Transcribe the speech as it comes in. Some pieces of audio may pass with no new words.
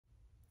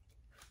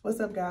What's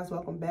up, guys?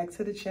 Welcome back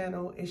to the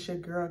channel. It's your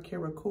girl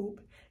Kira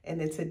Coop,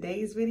 and in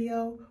today's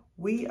video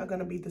we are going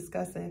to be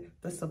discussing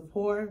the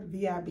Sephora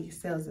VIB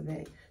sales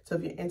event. So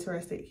if you're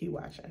interested, keep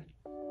watching.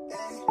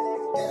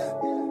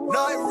 No,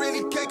 I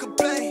really can't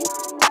complain.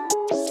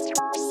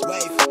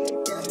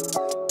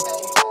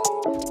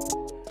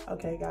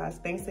 Okay guys,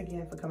 thanks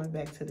again for coming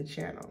back to the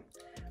channel.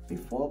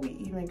 Before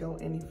we go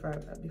any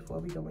further,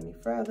 before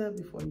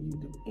you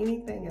do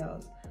anything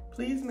else,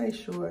 please make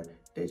sure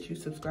that you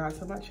subscribe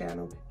to my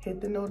channel,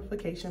 hit the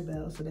notification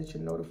bell so that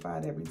you're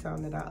notified every time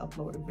that I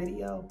upload a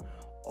video.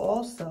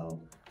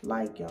 Also,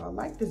 like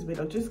this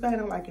video. Just go ahead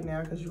and like it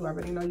now because you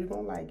already know you're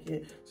gonna like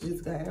it. So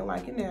just go ahead and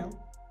like it now.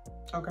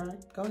 Okay,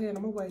 go ahead,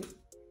 I'm gonna wait.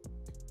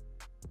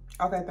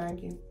 Okay,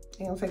 thank you.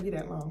 It don't take you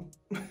that long.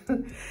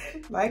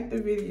 Like the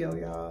video,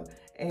 y'all,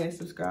 and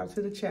subscribe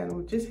to the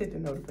channel. Just hit the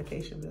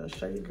notification bell.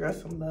 Show your girl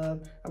some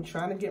love. I'm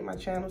trying to get my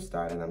channel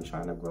started. I'm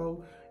trying to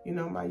grow,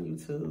 my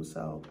YouTube.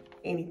 So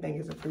anything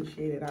is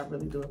appreciated. I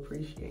really do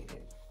appreciate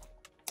it.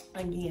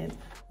 Again,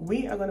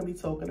 we are going to be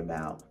talking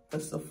about the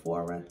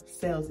Sephora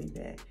sales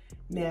event.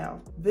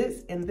 Now,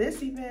 in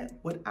this event,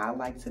 what I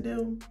like to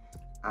do,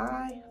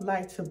 I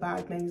like to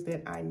buy things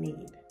that I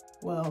need.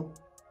 Well,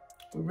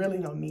 we really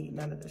don't need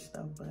none of this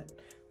stuff, but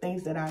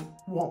things that I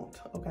want,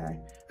 okay?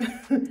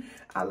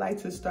 I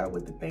like to start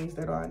with the things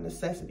that are a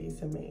necessity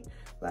to me.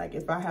 Like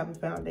if I have a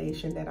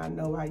foundation that I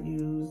know I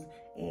use,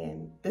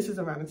 and this is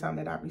around the time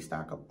that I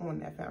restock up on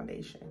that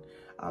foundation.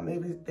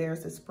 Maybe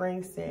there's a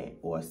spring scent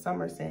or a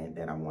summer scent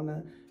that I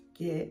wanna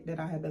get that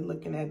I have been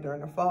looking at during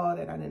the fall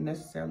that I didn't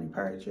necessarily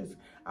purchase,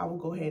 I will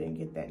go ahead and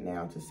get that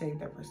now to save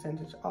that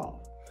percentage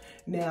off.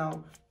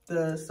 Now,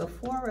 the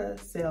Sephora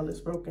sale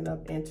is broken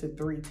up into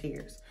 3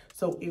 tiers.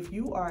 So if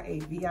you are a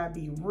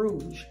VIB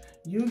Rouge,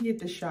 you get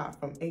to shop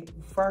from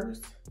April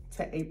 1st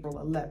to April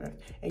 11th,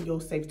 and you'll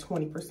save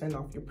 20%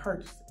 off your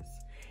purchases.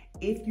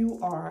 If you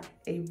are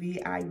a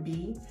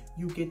VIB,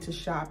 you get to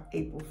shop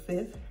April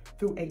 5th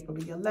through April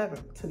the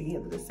 11th to the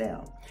end of the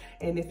sale.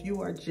 And if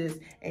you are just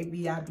a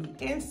VIB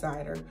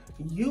insider,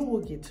 you will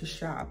get to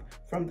shop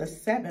from the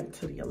 7th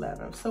to the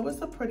 11th. So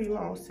it's a pretty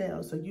long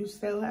sale. So you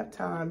still have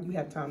time. You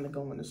have time to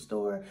go in the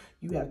store.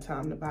 You have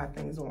time to buy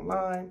things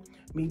online.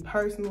 Me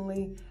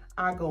personally,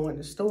 I go in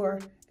the store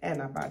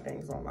and I buy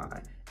things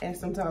online. And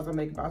sometimes I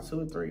make about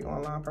 2 or 3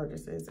 online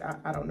purchases.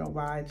 I don't know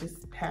why, it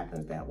just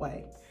happens that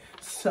way.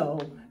 So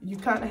you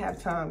kind of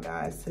have time,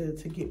 guys, to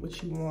get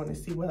what you want and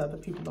see what other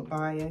people are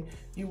buying.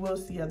 You will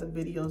see other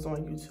videos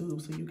on YouTube,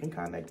 so you can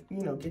kind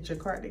of, get your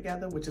cart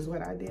together, which is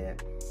what I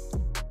did.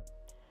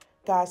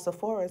 Guys,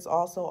 Sephora is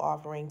also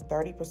offering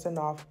 30%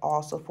 off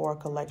all Sephora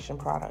collection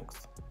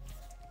products.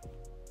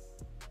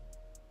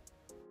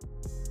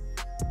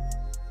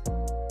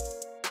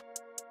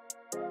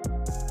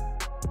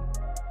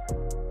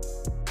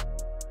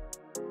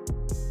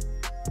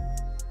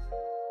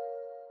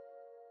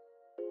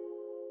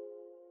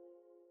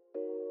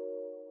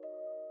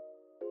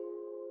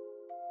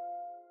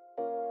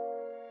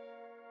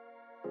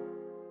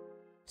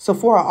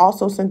 Sephora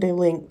also sent a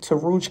link to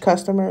Rouge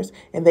customers,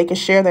 and they can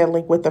share that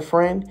link with a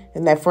friend,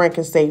 and that friend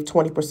can save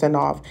 20%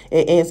 off.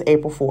 It ends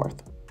April 4th.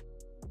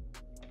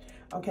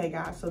 Okay,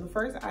 guys, so the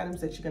first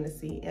items that you're going to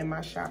see in my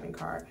shopping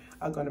cart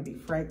are going to be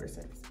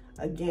fragrances.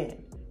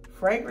 Again,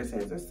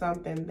 fragrances are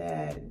something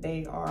that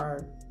they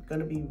are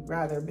going to be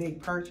rather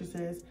big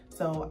purchases,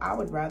 so I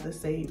would rather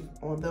save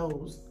on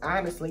those,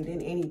 honestly,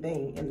 than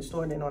anything in the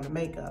store than on the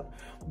makeup.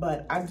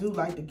 But I do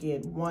like to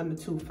get 1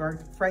 to 2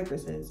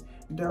 fragrances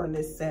during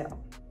this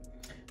sale.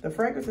 The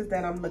fragrances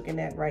that I'm looking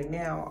at right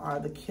now are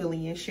the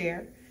Killian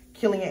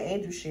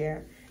Angel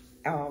Share.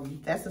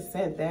 That's a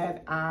scent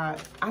that I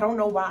don't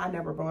know why I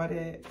never bought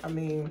it. I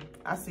mean,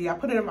 I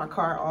put it in my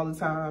cart all the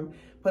time,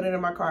 put it in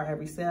my cart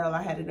every sale.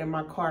 I had it in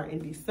my cart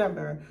in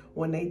December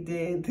when they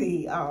did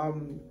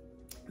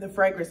the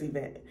fragrance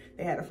event.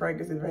 They had a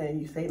fragrance event,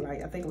 you say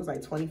I think it was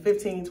like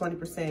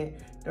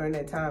 20% during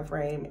that time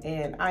frame,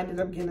 and I ended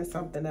up getting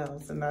something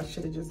else, and I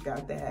should have just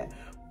got that.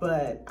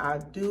 But I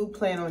do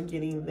plan on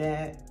getting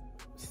that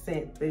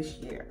scent this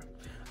year.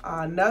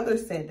 Another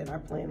scent that I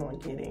plan on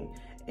getting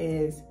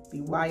is the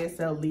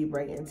YSL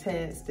Libre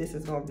Intense. This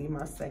is gonna be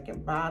my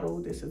 2nd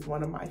bottle. This is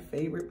one of my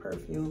favorite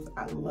perfumes.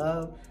 I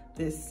love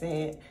this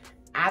scent.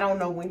 I don't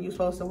know when you're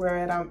supposed to wear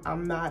it.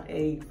 I'm not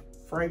a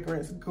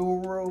fragrance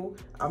guru.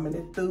 I'm an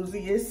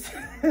enthusiast,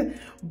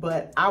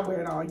 but I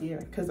wear it all year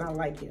because I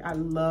like it. I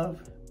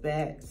love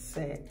that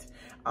scent.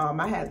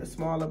 I had the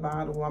smaller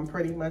bottle. I'm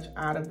pretty much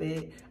out of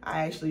it.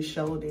 I actually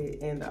showed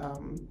it in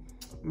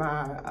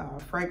my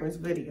fragrance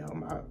video,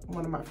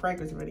 one of my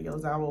fragrance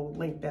videos. I will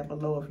link that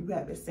below if you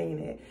haven't seen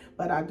it,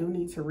 but I do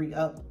need to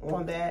re-up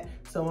on that.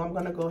 So I'm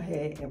gonna go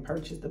ahead and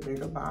purchase the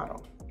bigger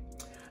bottle.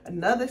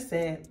 Another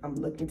scent I'm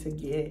looking to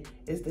get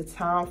is the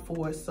Tom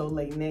Ford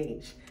Soleil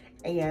Neige.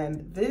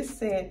 And this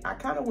scent, I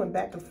kind of went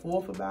back and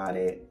forth about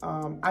it.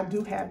 I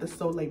do have the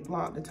Soleil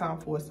Blanc, the Tom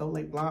Ford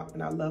Soleil Blanc,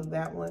 and I love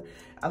that one.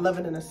 I love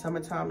it in the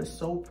summertime. It's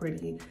so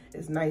pretty.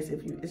 It's nice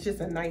it's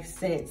just a nice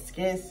scent,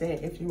 skin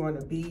scent if you're on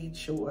the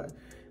beach or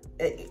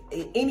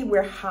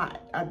anywhere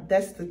hot.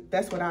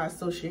 That's what I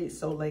associate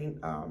Soleil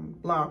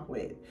Blanc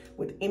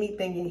with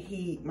anything in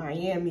heat,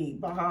 Miami,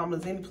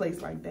 Bahamas, any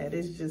place like that.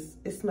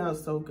 It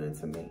smells so good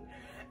to me.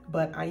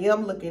 But I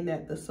am looking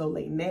at the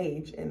Soleil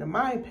Neige, and in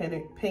my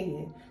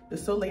opinion, the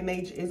Soleil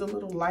Neige is a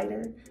little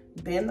lighter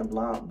than the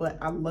Blanc, but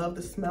I love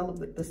the smell of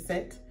the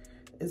scent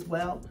as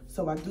well.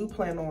 So I do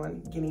plan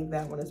on getting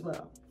that one as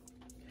well.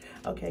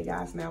 Okay,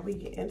 guys, now we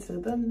get into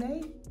the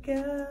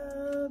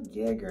makeup.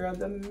 Yeah, girl,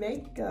 the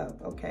makeup.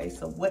 Okay,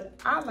 so what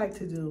I like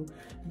to do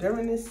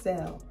during this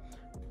sale,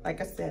 like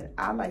I said,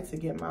 I like to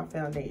get my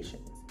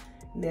foundations.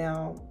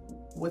 Now,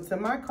 what's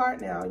in my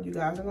cart now, you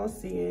guys are gonna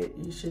see it.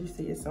 You should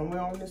see it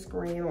somewhere on the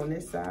screen, on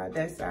this side,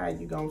 that side,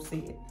 you're gonna see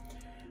it.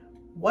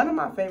 One of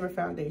my favorite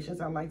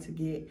foundations I like to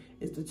get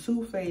is the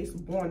Too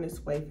Faced Born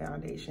This Way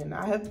foundation.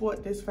 I have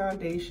bought this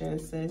foundation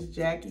since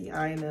Jackie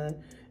Aina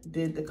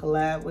did the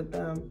collab with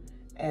them,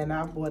 and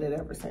I've bought it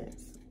ever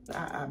since.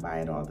 I buy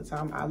it all the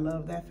time. I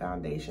love that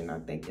foundation. I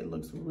think it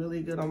looks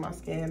really good on my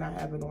skin. I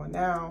have it on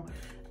now.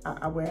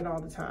 I wear it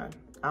all the time.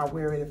 I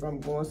wear it if I'm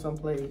going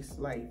someplace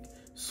like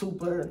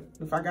super,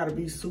 if I gotta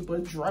be super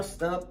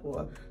dressed up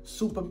or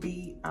super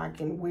beat, I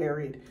can wear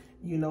it,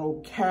 you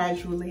know,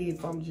 casually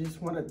if I'm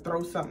just wanna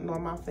throw something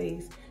on my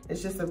face.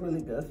 It's just a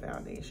really good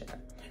foundation.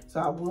 So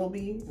I will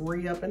be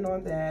re-upping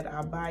on that.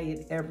 I buy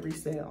it every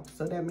sale.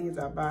 So that means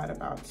I buy it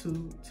about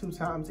two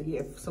times a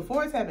year. If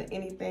Sephora's having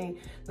anything,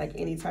 like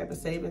any type of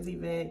savings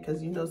event,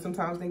 because you know,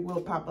 sometimes they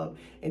will pop up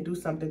and do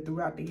something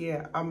throughout the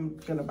year, I'm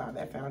gonna buy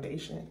that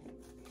foundation.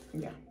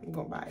 Yeah, I'm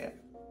gonna buy it.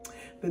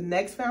 The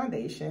next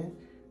foundation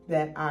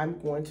that I'm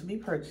going to be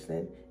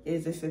purchasing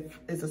is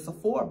a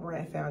Sephora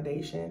brand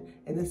foundation,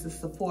 and this is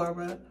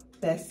Sephora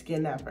Best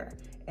Skin Ever.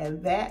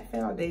 And that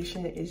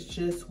foundation is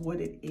just what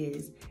it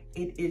is.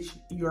 It is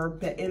your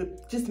best.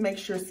 It just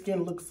makes your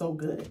skin look so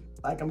good.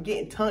 Like, I'm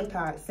getting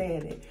tongue-tied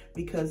saying it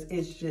because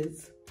it's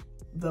just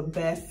the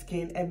best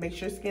skin, and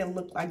makes your skin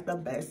look like the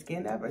best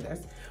skin ever.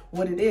 That's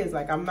what it is.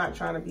 Like, I'm not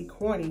trying to be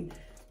corny.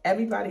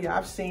 Everybody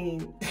I've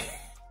seen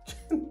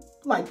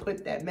like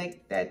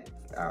make that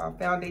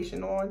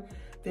foundation on,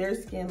 their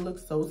skin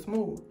looks so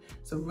smooth.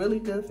 It's a really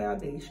good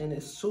foundation.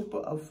 It's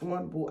super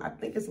affordable. I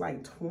think it's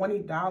like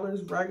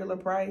 $20 regular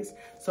price.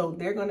 So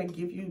they're gonna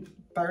give you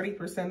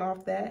 30%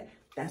 off that.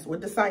 That's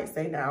what the site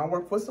say. Now, I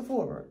work for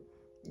Sephora,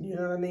 you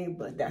know what I mean?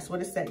 But that's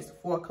what it says.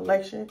 Sephora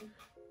collection,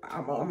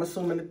 I'm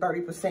assuming the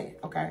 30%,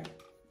 okay?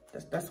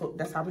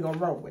 That's how we gonna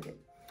roll with it.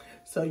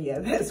 So yeah,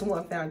 that's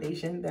one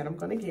foundation that I'm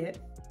gonna get.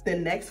 The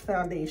next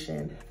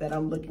foundation that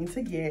I'm looking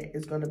to get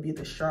is gonna be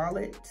the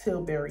Charlotte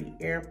Tilbury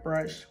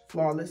Airbrush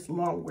Flawless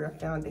Longwear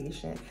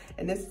Foundation.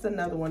 And this is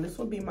another one. This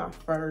will be my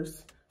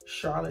first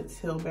Charlotte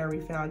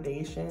Tilbury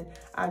foundation.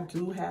 I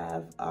do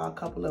have a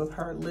couple of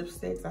her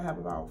lipsticks. I have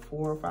about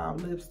 4 or 5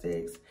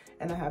 lipsticks,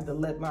 and I have the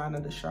lip liner,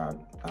 the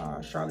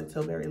Charlotte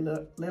Tilbury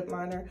lip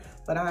liner,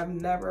 but I've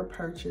never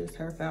purchased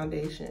her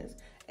foundations.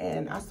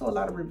 And I saw a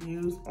lot of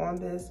reviews on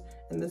this,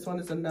 and this one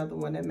is another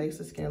one that makes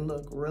the skin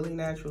look really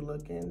natural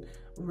looking,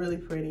 really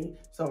pretty.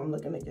 So I'm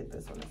looking to get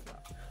this one as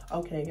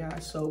well. Okay,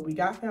 guys, so we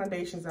got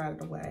foundations out of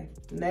the way.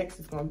 Next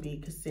is gonna be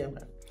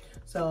concealer.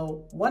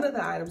 So one of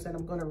the items that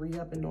I'm gonna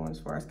re-up and on as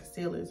far as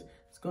concealers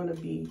is gonna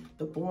be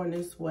the Born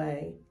This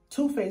Way,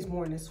 Too Faced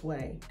Born This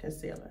Way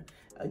concealer.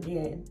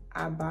 Again,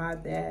 I buy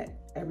that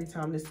every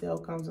time the sale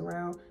comes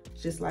around,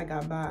 just like I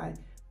buy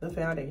the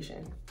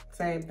foundation.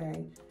 Same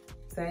thing.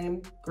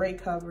 Same,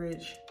 great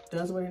coverage,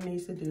 does what it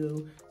needs to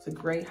do. It's a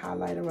great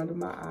highlighter under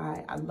my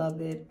eye. I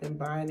love it, been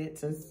buying it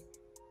since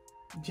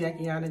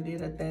Jackie Aina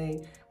did a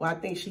thing. Well, I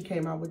think she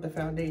came out with the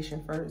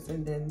foundation first,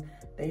 and then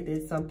they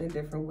did something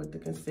different with the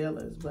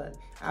concealers, but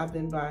I've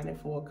been buying it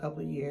for a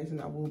couple of years,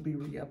 and I will be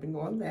re-upping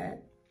on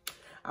that.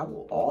 I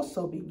will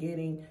also be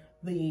getting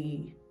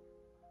the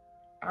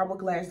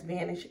Hourglass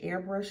Vanish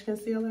Airbrush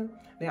Concealer.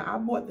 Now, I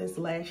bought this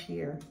last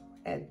year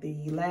at the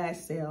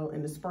last sale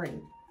in the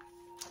spring.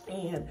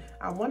 And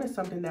I wanted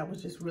something that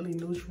was just really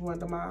neutral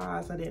under my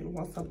eyes. I didn't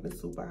want something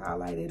super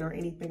highlighted or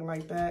anything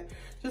like that.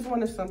 Just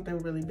wanted something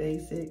really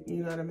basic,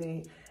 you know what I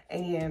mean?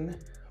 And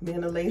me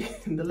and the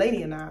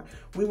lady and I,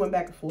 we went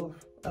back and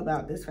forth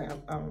about this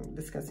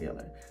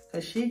concealer.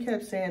 Because she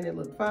kept saying it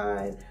looked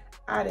fine.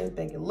 I didn't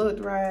think it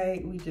looked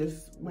right. We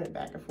just went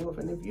back and forth.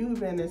 And if you've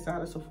been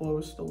inside a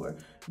Sephora store,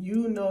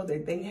 you know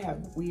that they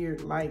have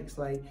weird lights.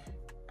 Like,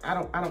 I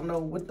don't know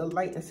what the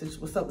lighting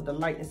what's up with the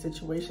lighting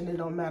situation. It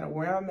don't matter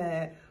where I'm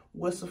at,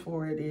 what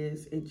Sephora it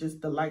is. It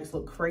just, the lights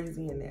look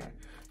crazy in there.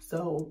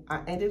 So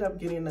I ended up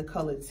getting the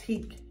color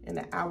Teak in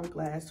the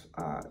Hourglass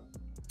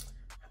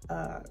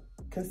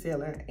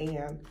concealer,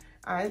 and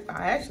I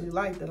actually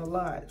liked it a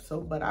lot.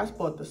 So, but I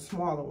bought the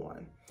smaller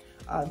one.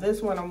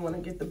 This one, I'm gonna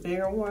get the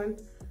bigger one,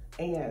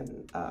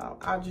 and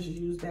I'll just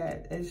use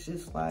that. It's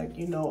just like,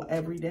 you know,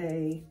 every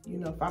day, you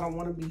know, if I don't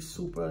want to be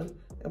super,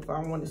 if I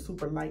want it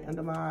super light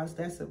under my eyes,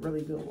 that's a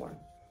really good one.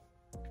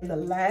 And the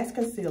last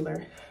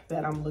concealer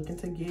that I'm looking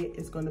to get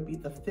is going to be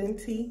the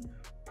Fenty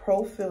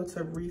Pro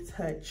Filter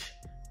Retouch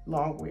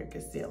long wear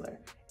concealer.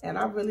 And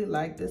I really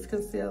like this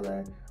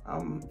concealer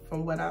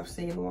from what I've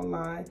seen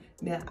online.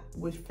 Now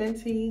with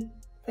Fenty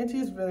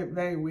is very,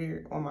 very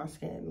weird on my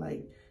skin.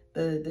 Like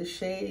the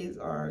shades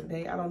are,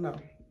 I don't know.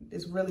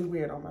 It's really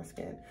weird on my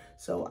skin.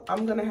 So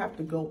I'm gonna have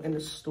to go in the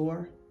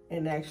store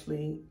and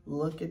actually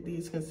look at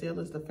these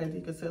concealers, the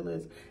Fenty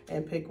concealers,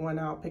 and pick one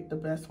out, pick the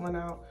best one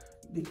out,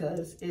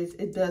 because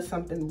it does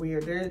something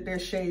weird. Their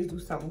shades do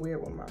something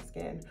weird with my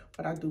skin,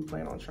 but I do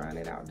plan on trying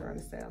it out during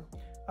the sale.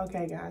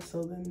 Okay guys,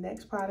 so the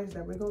next products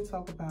that we're gonna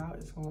talk about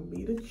is gonna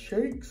be the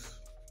cheeks.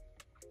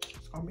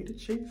 It's gonna be the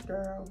cheeks,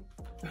 girl.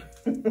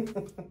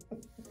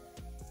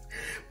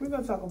 We're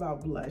gonna talk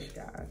about blush,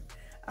 guys.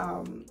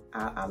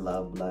 I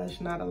love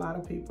blush. Not a lot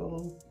of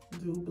people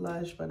do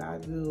blush, but I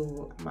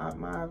do.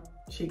 My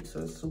cheeks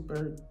are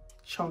super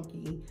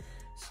chunky,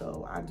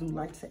 so I do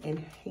like to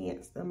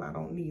enhance them. I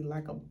don't need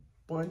like a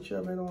bunch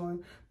of it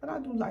on, but I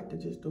do like to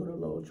just do the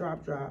little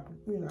drop,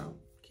 you know,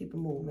 keep it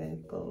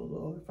moving. Go a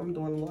little, if I'm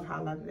doing a little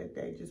highlighter that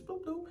day, just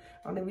boop, boop.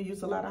 I don't even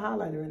use a lot of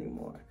highlighter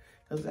anymore.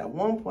 Because at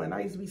one point,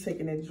 I used to be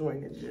taking that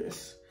joint and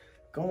just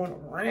going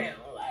around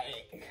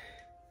like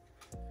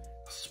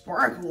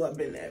sparkle up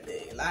in that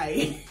thing.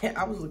 Like,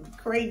 I was looking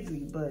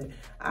crazy, but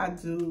I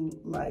do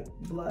like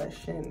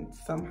blush and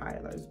some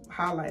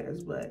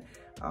highlighters, but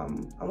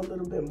I'm a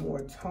little bit more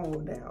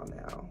toned down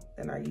now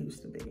than I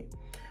used to be.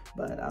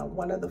 But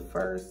one of the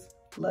first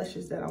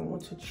blushes that I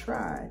want to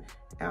try,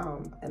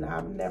 and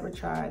I've never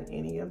tried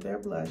any of their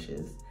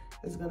blushes,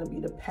 is gonna be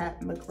the Pat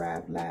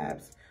McGrath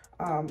Labs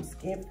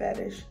Skin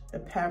Fetish, the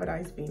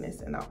Paradise Venus,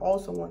 and I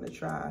also want to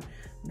try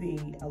the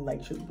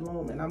Electric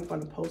Bloom, and I'm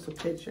going to post a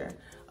picture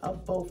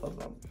of both of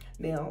them.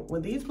 Now,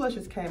 when these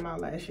blushes came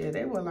out last year,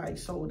 they were like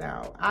sold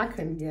out. I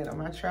couldn't get them.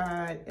 I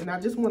tried, and I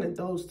just wanted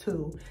those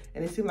two,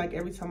 and it seemed like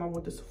every time I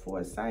went to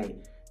Sephora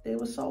site, they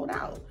were sold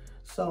out.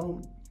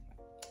 So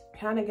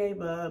kind of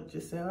gave up,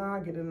 just said, oh,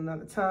 I'll get it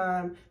another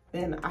time.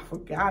 Then I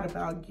forgot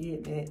about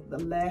getting it the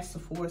last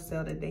Sephora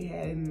sale that they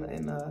had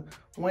in the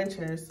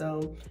winter.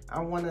 So I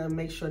want to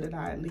make sure that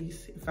I at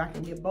least, if I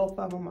can get both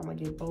of them, I'm going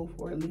to get both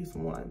or at least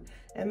one.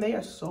 And they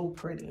are so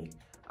pretty.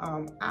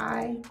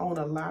 I own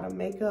a lot of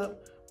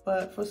makeup,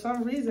 but for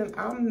some reason,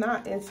 I'm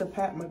not into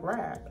Pat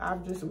McGrath.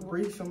 I've just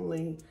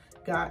recently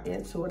got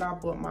into it. I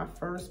bought my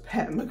first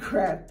Pat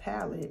McGrath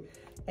palette,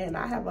 and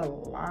I have a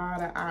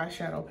lot of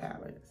eyeshadow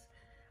palettes.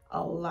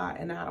 A lot,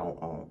 and I don't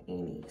own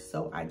any.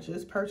 So I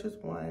just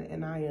purchased one,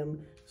 and I am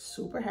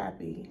super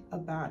happy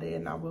about it.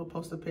 And I will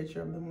post a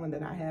picture of the one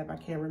that I have. I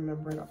can't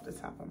remember it off the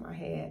top of my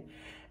head.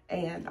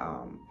 And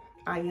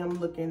I am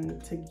looking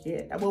to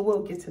get, well,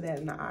 we'll get to that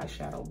in the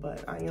eyeshadow,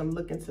 but I am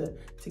looking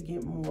to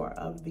get more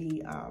of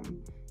the,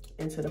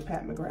 into the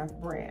Pat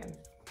McGrath brand.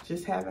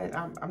 Just haven't,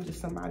 I'm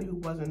just somebody who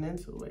wasn't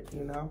into it,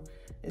 you know?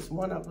 It's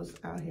one of us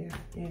out here.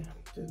 Yeah,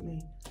 just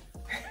me.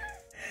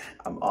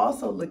 I'm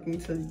also looking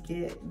to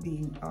get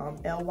the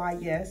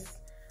LYS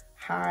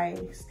High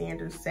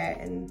Standard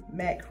Satin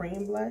Matte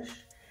Cream Blush.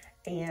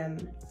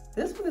 And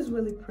this one is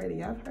really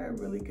pretty. I've heard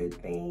really good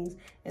things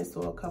and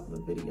saw a couple of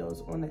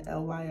videos on the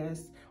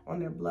LYS on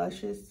their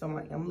blushes. So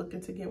I'm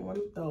looking to get one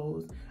of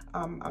those.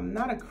 I'm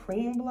not a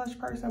cream blush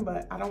person,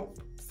 but I don't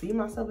see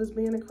myself as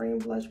being a cream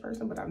blush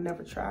person, but I've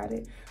never tried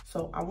it.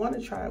 So I want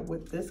to try it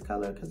with this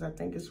color because I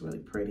think it's really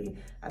pretty.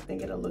 I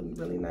think it'll look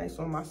really nice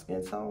on my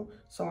skin tone.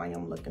 So I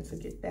am looking to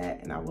get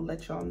that, and I will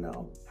let y'all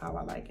know how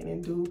I like it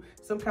and do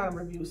some kind of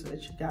review so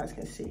that you guys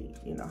can see,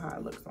 you know, how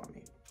it looks on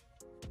me.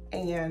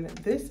 And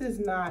this is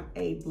not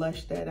a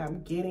blush that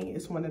I'm getting.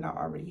 It's one that I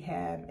already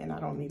have, and I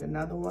don't need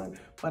another one,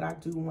 but I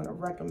do want to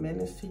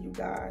recommend this to you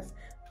guys.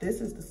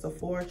 This is the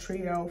Sephora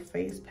Trio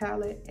Face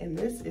Palette, and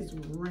this is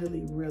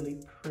really, really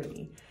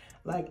pretty.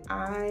 Like,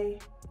 I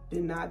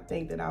did not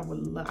think that I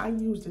would I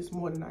use this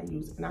more than I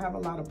use, and I have a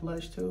lot of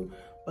blush too,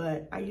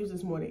 but I use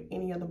this more than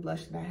any other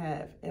blush that I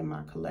have in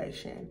my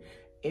collection.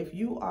 If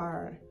you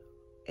are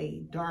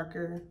a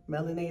darker,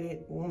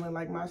 melanated woman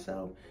like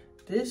myself,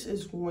 this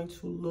is going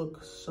to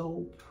look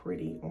so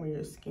pretty on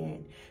your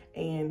skin.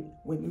 And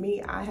with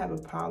me, I have a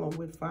problem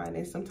with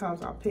finding,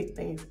 sometimes I'll pick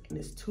things and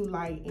it's too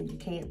light and you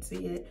can't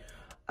see it.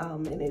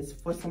 And it's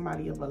for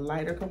somebody of a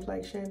lighter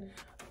complexion,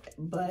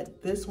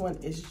 but this one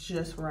is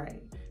just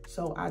right.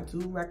 So I do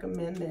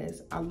recommend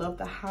this. I love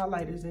the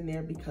highlighters in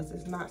there because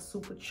it's not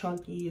super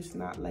chunky. It's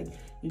not like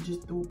you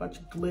just threw a bunch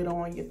of glitter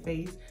on your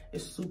face.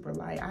 It's super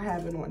light. I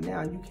have it on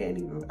now. You can't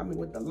even, I mean,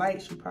 with the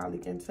lights, you probably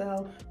can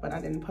tell, but I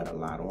didn't put a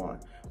lot on.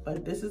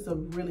 But this is a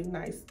really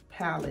nice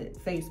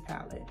palette, face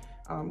palette.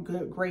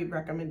 Great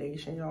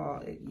recommendation,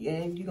 y'all.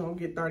 And you're gonna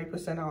get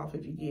 30% off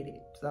if you get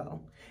it.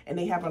 So, and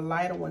they have a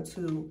lighter one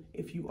too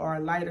if you are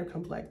lighter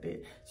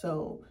complected.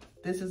 So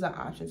this is an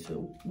option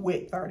too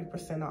with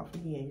 30% off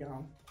again,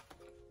 y'all.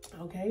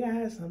 Okay,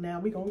 guys, so now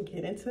we're gonna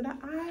get into the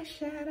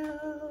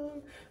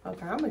eyeshadow.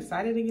 Okay, I'm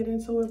excited to get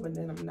into it, but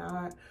then I'm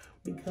not,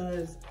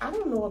 because I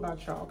don't know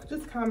about y'all.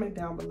 Just comment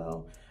down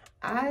below.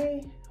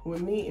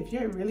 With me, if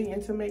you're really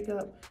into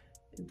makeup,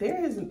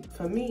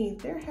 for me,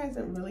 there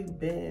hasn't really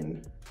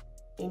been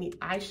any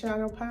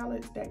eyeshadow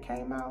palettes that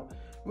came out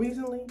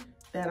recently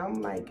that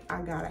I'm like,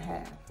 I gotta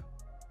have.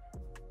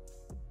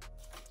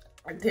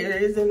 There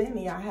isn't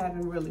any. I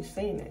haven't really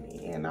seen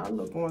any. And I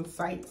look on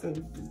sites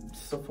and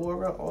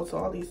Sephora, also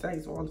all these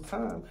sites all the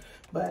time.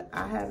 But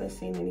I haven't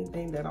seen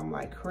anything that I'm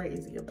like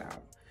crazy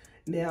about.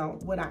 Now,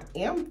 what I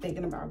am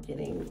thinking about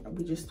getting,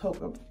 we just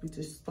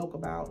spoke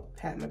about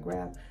Pat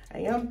McGrath. I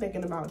am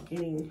thinking about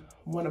getting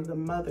one of the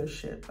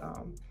Mothership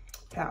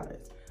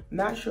palettes.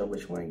 Not sure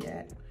which one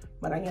yet,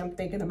 but I am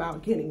thinking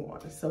about getting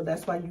one. So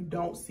that's why you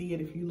don't see it.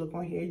 If you look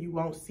on here, you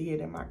won't see it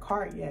in my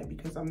cart yet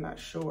because I'm not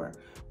sure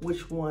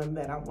which one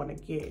that I want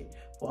to get.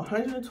 For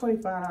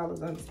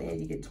 $125, understand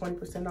you get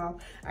 20%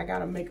 off. I got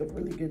to make a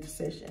really good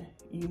decision.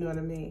 You know what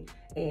I mean?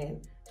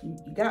 And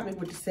you got me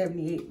with the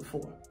 78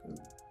 before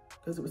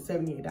because it was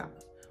 $78.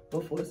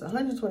 But for it's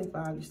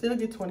 $125, you still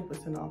get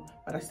 20% off.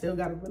 But I still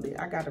got to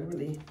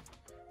really,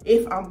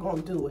 if I'm going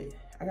to do it,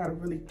 I gotta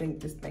really think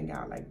this thing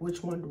out. Like,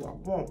 which one do I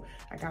want?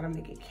 I gotta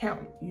make it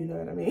count, you know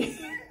what I mean?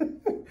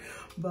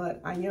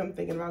 But I am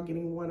thinking about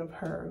getting one of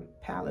her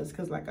palettes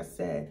because, like I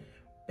said,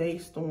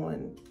 based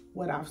on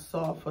what I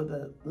saw for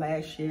the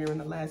last year and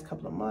the last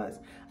couple of months,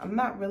 I'm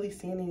not really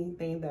seeing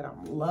anything that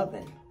I'm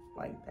loving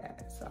like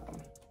that. So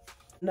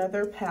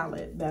another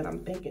palette that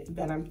I'm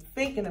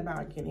thinking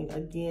about getting,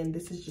 again,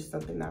 this is just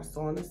something I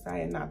saw on the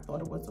site and I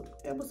thought it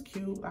was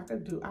cute. I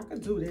could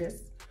do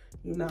this.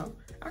 You know,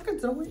 I could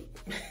do it.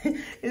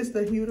 It's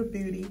the Huda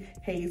Beauty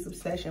Haze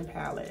Obsession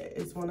palette.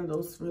 It's one of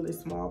those really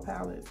small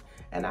palettes.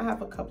 And I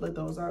have a couple of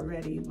those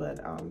already, but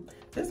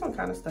this one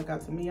kind of stuck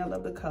out to me. I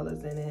love the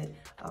colors in it.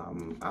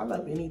 I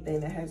love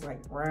anything that has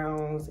like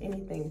browns,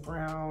 anything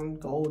brown,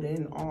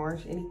 golden,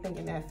 orange, anything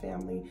in that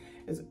family.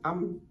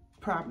 I'm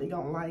probably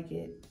gonna like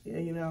it,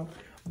 you know.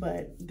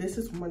 But this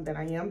is one that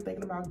I am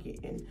thinking about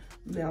getting.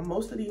 Now,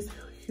 most of these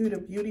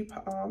Huda Beauty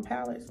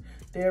palettes,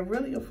 they're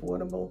really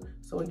affordable.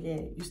 So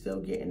again, you're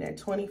still getting that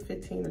 20,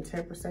 15, or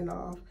 10%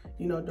 off,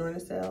 you know, during the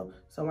sale.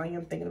 So I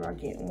am thinking about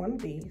getting one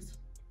of these.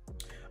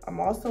 I'm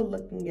also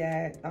looking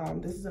at,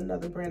 this is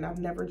another brand. I've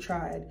never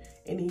tried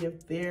any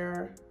of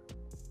their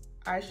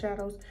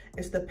eyeshadows.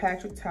 It's the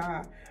Patrick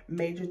Ta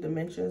Major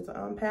Dimensions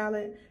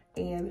palette.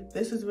 And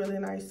this is really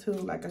nice too.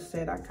 Like I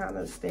said, I kind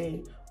of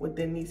stay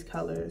within these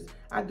colors.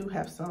 I do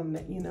have some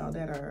that, you know,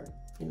 that are,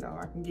 you know,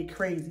 I can get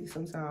crazy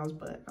sometimes,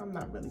 but I'm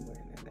not really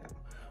wearing that now.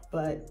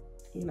 But,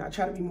 you know, I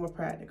try to be more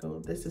practical.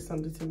 This is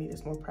something to me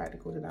that's more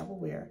practical that I will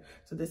wear.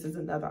 So this is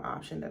another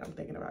option that I'm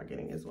thinking about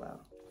getting as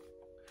well.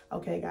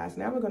 Okay, guys,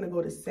 now we're going to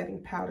go to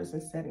setting powders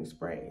and setting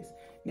sprays.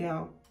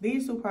 Now,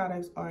 these two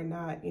products are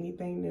not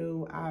anything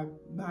new. I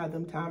buy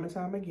them time and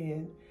time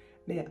again.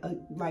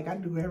 Like I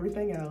do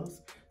everything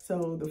else.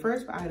 So the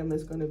first item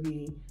is going to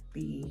be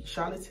the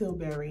Charlotte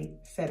Tilbury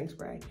setting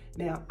spray.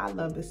 Now, I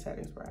love this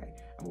setting spray.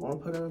 I'm going to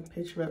put a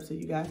picture up so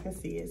you guys can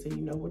see it, so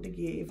you know what to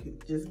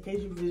get, just in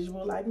case you're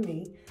visual like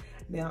me.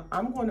 Now,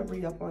 I'm going to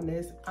re-up on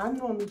this. I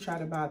normally try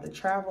to buy the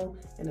travel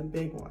and a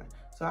big one.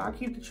 So I'll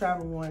keep the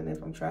travel one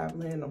if I'm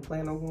traveling or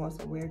plan on going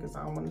somewhere because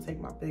I don't want to take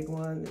my big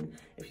one. And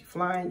if you're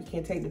flying, you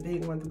can't take the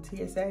big one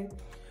through TSA.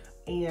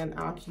 And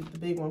I'll keep the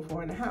big one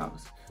for in the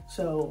house.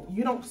 So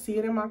you don't see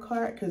it in my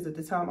cart because at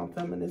the time I'm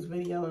filming this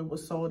video, it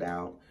was sold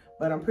out.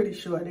 But I'm pretty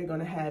sure they're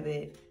gonna have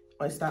it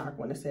on stock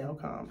when the sale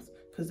comes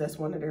because that's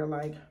one of their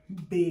like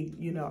big,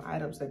 you know,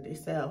 items that they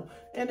sell.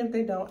 And if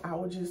they don't, I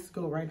will just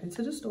go right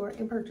into the store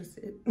and purchase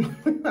it.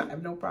 I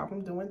have no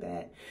problem doing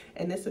that.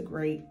 And this is a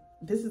great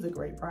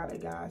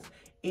product, guys.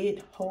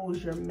 It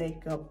holds your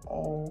makeup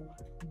all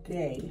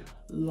day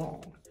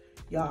long.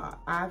 Y'all,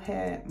 I've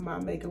had my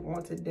makeup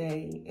on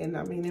today, and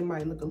I mean, it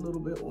might look a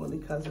little bit oily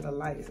because of the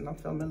lights, and I'm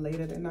filming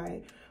later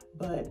tonight,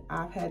 but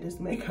I've had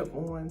this makeup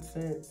on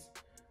since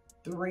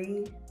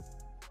 2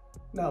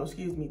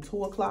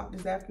 o'clock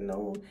this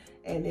afternoon,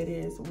 and it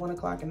is 1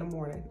 o'clock in the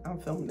morning. I'm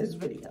filming this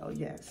video,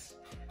 yes.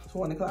 It's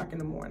 1 o'clock in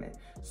the morning.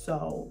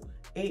 So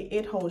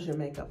it holds your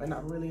makeup, and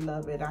I really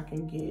love it. I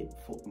can get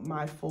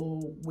my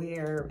full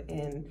wear,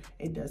 and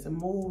it doesn't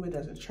move, it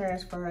doesn't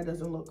transfer, it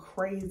doesn't look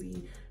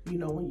crazy. You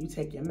know, when you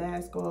take your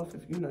mask off,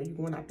 if you know you're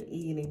going out to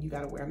eat and you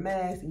gotta wear a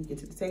mask, and you get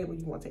to the table,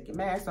 you wanna take your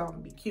mask off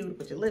and be cute and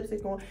put your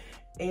lipstick on,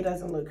 it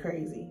doesn't look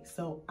crazy.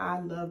 So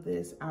I love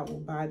this. I will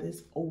buy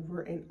this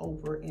over and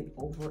over and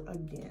over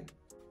again.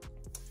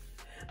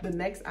 The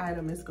next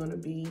item is gonna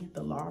be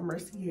the Laura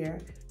Mercier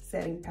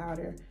setting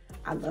powder.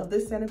 I love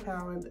this setting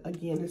powder.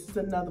 Again, this is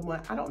another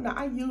one. I don't know,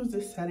 I use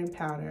this setting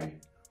powder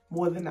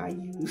more than I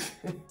use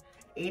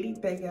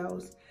anything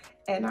else.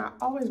 And I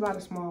always buy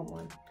the small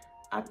one.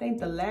 I think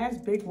the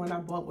last big one I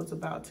bought was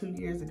about 2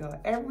 years ago.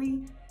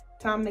 Every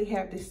time they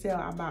have this sale,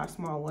 I buy a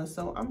small one.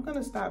 So I'm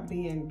gonna stop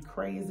being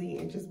crazy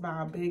and just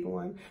buy a big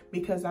one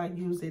because I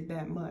use it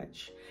that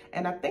much.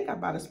 And I think I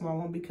bought a small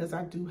one because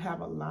I do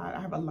have a lot.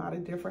 I have a lot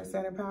of different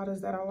setting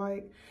powders that I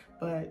like,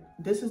 but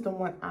this is the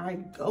one I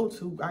go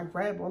to. I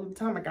grab all the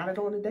time. I got it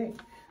on today.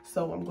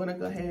 So I'm gonna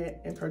go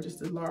ahead and purchase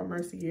the Laura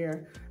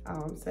Mercier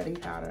setting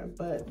powder,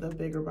 but the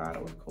bigger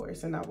bottle, of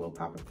course. And I will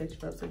pop a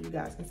picture up so you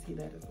guys can see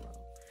that as well.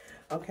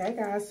 Okay,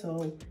 guys,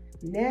 so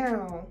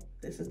now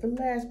this is the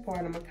last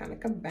part. I'm gonna kind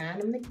of combine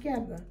them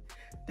together.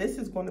 this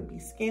is going to be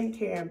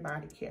skincare and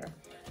body care.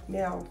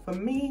 Now, for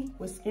me,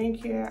 with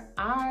skincare,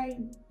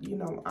 I'm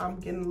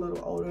getting a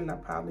little older and I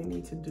probably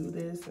need to do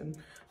this, and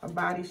my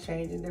body's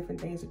changing, different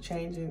things are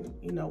changing,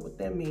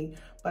 within me,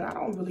 but I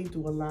don't really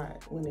do a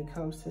lot when it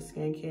comes to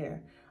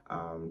skincare.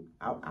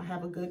 I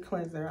have a good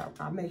cleanser.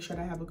 I make sure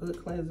that I have a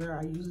good cleanser.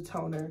 I use a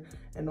toner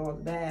and all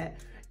of that.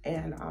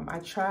 And I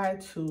try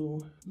to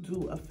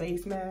do a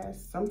face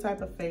mask, some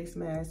type of face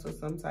mask or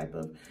some type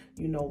of,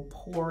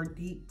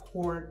 deep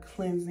pore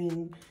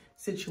cleansing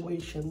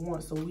situation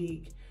once a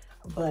week.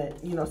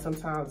 But,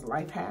 sometimes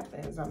life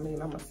happens. I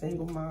mean, I'm a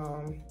single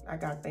mom. I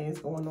got things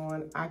going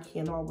on. I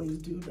can't always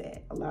do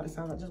that. A lot of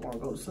times I just want to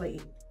go to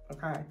sleep,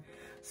 okay?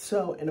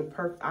 So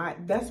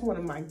that's one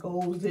of my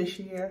goals this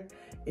year,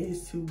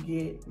 is to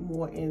get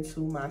more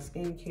into my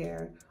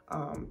skincare.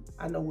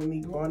 I know with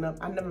me growing up,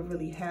 I never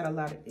really had a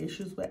lot of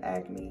issues with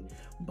acne,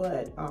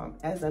 but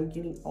as I'm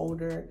getting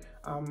older,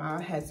 I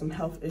had some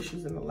health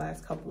issues in the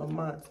last couple of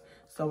months.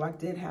 So I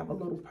did have a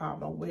little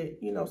problem with,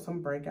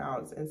 some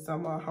breakouts, and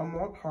some are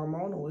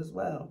hormonal as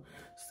well.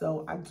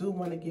 So I do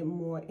want to get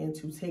more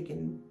into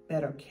taking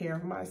better care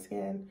of my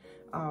skin.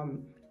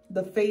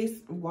 The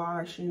face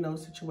wash,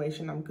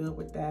 situation, I'm good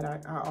with that.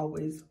 I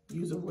always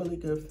use a really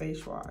good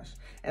face wash,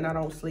 and I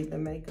don't sleep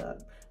in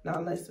makeup. Now,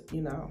 unless,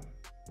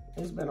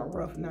 it's been a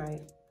rough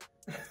night,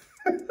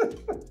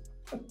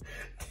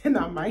 then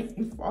I might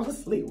fall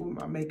asleep with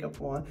my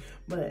makeup on,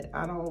 but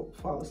I don't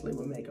fall asleep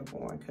with makeup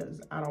on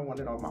because I don't want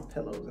it on my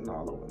pillows and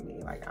all over me.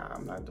 Like,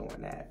 I'm not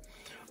doing that.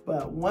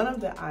 But one of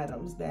the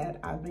items that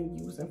I've been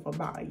using for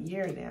about a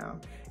year now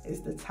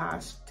is the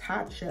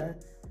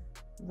Tatcha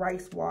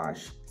Rice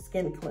Wash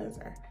Skin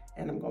Cleanser.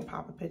 And I'm gonna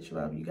pop a picture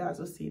of, you guys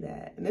will see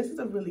that. And this is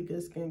a really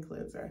good skin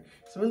cleanser.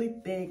 It's really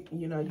thick,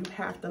 you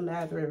have to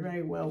lather it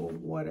very well with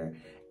water.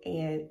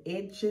 And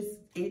it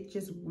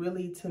just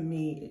really, to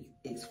me,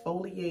 it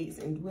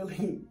exfoliates and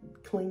really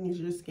cleans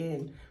your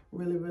skin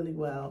really, really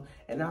well.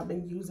 And I've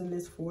been using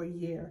this for a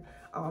year.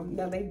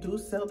 Now they do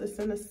sell this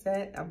in a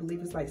set. I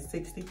believe it's like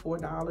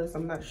 $64.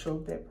 I'm not sure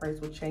if that price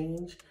will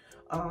change.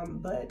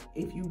 But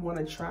if you want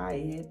to try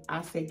it,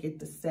 I say get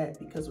the set,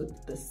 because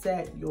with the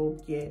set, you'll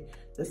get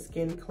the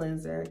skin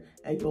cleanser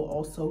and you'll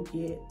also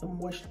get the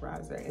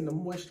moisturizer. And the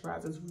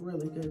moisturizer is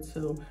really good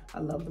too. I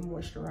love the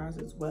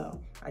moisturizer as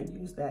well. I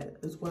use that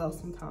as well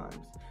sometimes.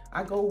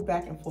 I go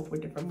back and forth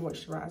with different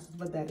moisturizers,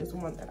 but that is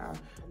one that I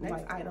like.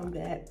 Next item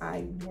that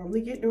I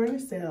normally get during the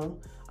sale,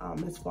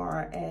 as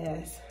far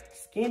as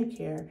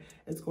skincare,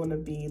 is going to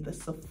be the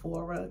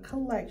Sephora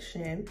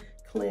collection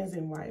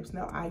cleansing wipes.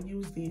 Now, I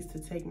use these to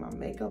take my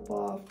makeup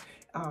off.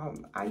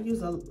 I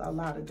use a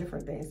lot of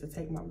different things to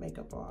take my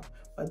makeup off,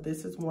 but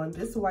this is one.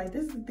 These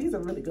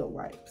are really good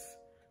wipes.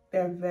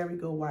 They're very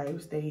good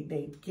wipes.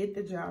 They get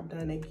the job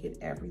done. They get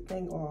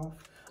everything off.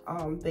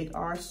 They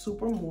are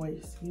super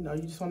moist. You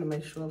just want to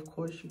make sure, of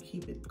course, you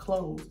keep it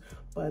closed,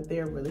 but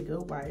they're really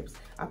good wipes.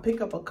 I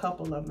pick up a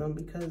couple of them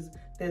because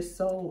they're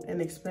so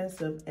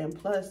inexpensive, and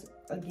plus,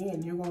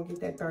 again, you're gonna get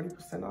that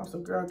 30% off. So,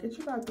 girl, get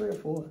you about 3 or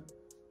 4.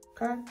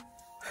 Okay.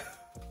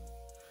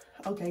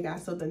 Okay,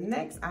 guys, so the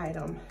next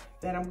item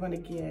that I'm gonna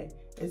get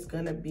is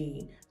gonna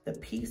be the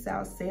Peace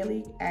Out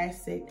Salicylic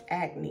Acid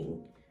Acne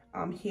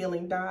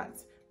Healing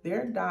Dots.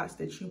 They're dots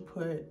that you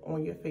put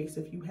on your face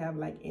if you have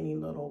like any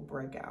little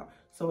breakout.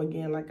 So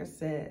again, like I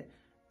said,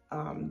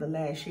 the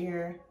last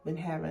year, been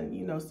having,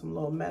 some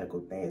little medical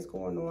things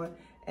going on,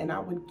 and I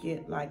would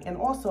get like, and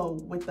also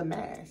with the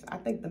mask, I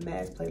think the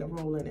mask played a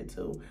role in it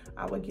too.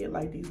 I would get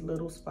like these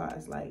little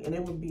spots, like, and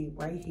it would be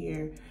right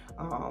here.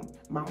 I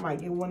might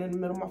get one in the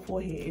middle of my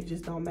forehead. It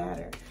just don't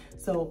matter.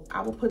 So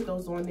I will put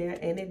those on there,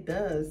 and it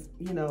does,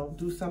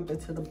 do something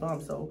to the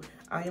bump. So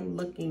I am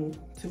looking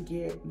to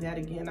get that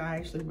again. I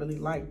actually really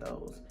like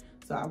those,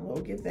 so I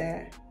will get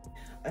that.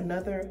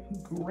 Another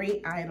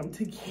great item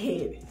to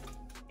get,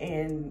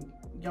 and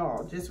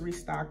y'all just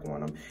restock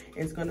on them,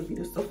 is gonna be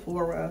the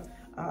Sephora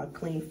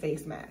Clean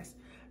Face Mask.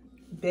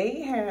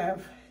 They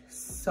have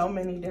so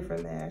many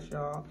different masks,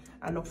 y'all.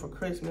 I know for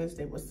Christmas,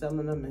 they were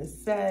selling them in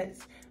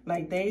sets.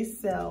 Like, they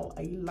sell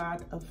a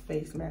lot of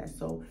face masks.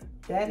 So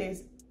that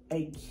is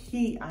a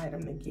key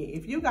item to get.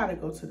 If you gotta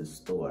go to the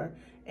store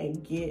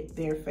and get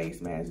their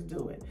face mask,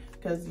 do it.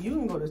 Because you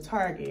can go to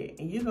Target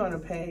and you're gonna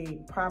pay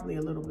probably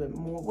a little bit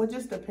more. Well, it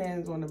just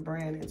depends on the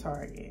brand at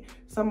Target.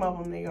 Some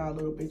of them, they are a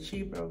little bit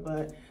cheaper,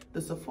 but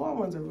the Sephora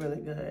ones are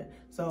really good.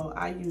 So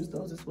I use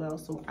those as well.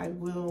 So I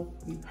will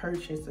be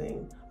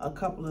purchasing a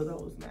couple of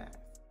those masks.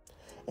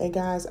 And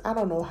guys, I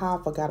don't know how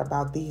I forgot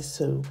about these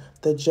two.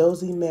 The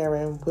Josie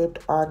Marin Whipped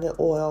Argan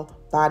Oil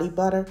Body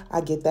Butter.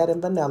 I get that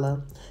in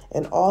vanilla.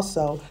 And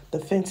also the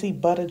Fenty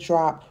Butter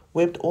Drop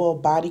Whipped Oil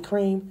Body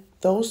Cream.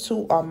 Those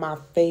two are my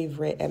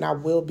favorite, and I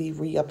will be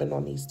re-upping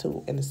on these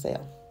two in the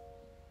sale.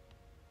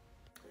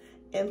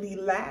 And the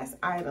last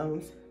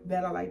items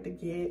that I like to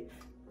get,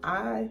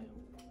 I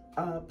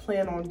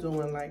plan on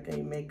doing like a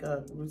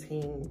makeup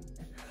routine,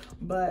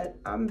 but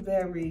I'm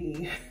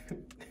very,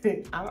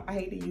 I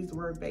hate to use the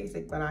word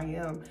basic, but I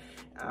am.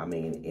 I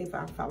mean, if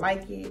I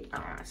like it,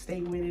 I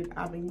stay with it.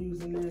 I've been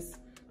using this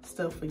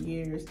stuff for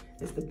years.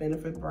 It's the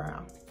Benefit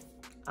Brow.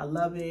 I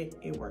love it.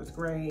 It works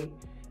great.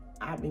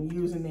 I've been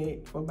using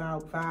it for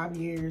about 5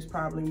 years,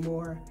 probably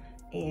more.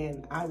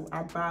 And I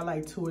buy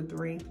like 2 or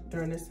 3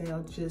 during the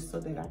sale just so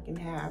that I can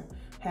have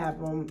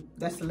them.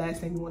 That's the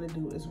last thing you want to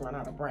do is run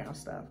out of brown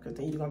stuff, because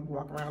then you're going to be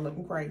walking around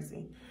looking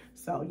crazy.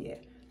 So yeah,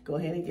 go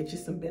ahead and get you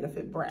some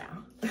Benefit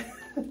Brow.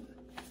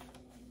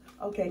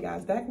 Okay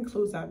guys, that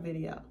concludes our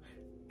video.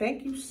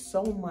 Thank you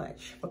so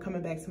much for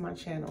coming back to my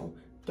channel.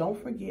 Don't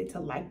forget to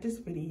like this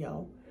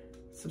video,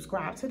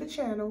 subscribe to the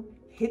channel,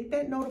 hit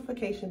that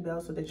notification bell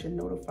so that you're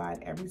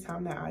notified every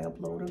time that I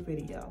upload a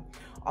video.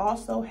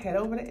 Also, head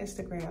over to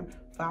Instagram,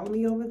 follow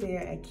me over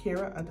there at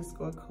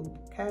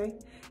Kira_Coop, okay?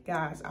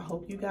 Guys, I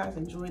hope you guys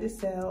enjoy the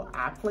sale.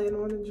 I plan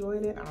on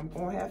enjoying it. I'm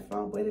gonna have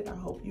fun with it. I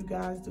hope you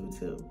guys do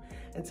too.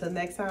 Until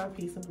next time,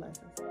 peace and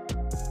blessings.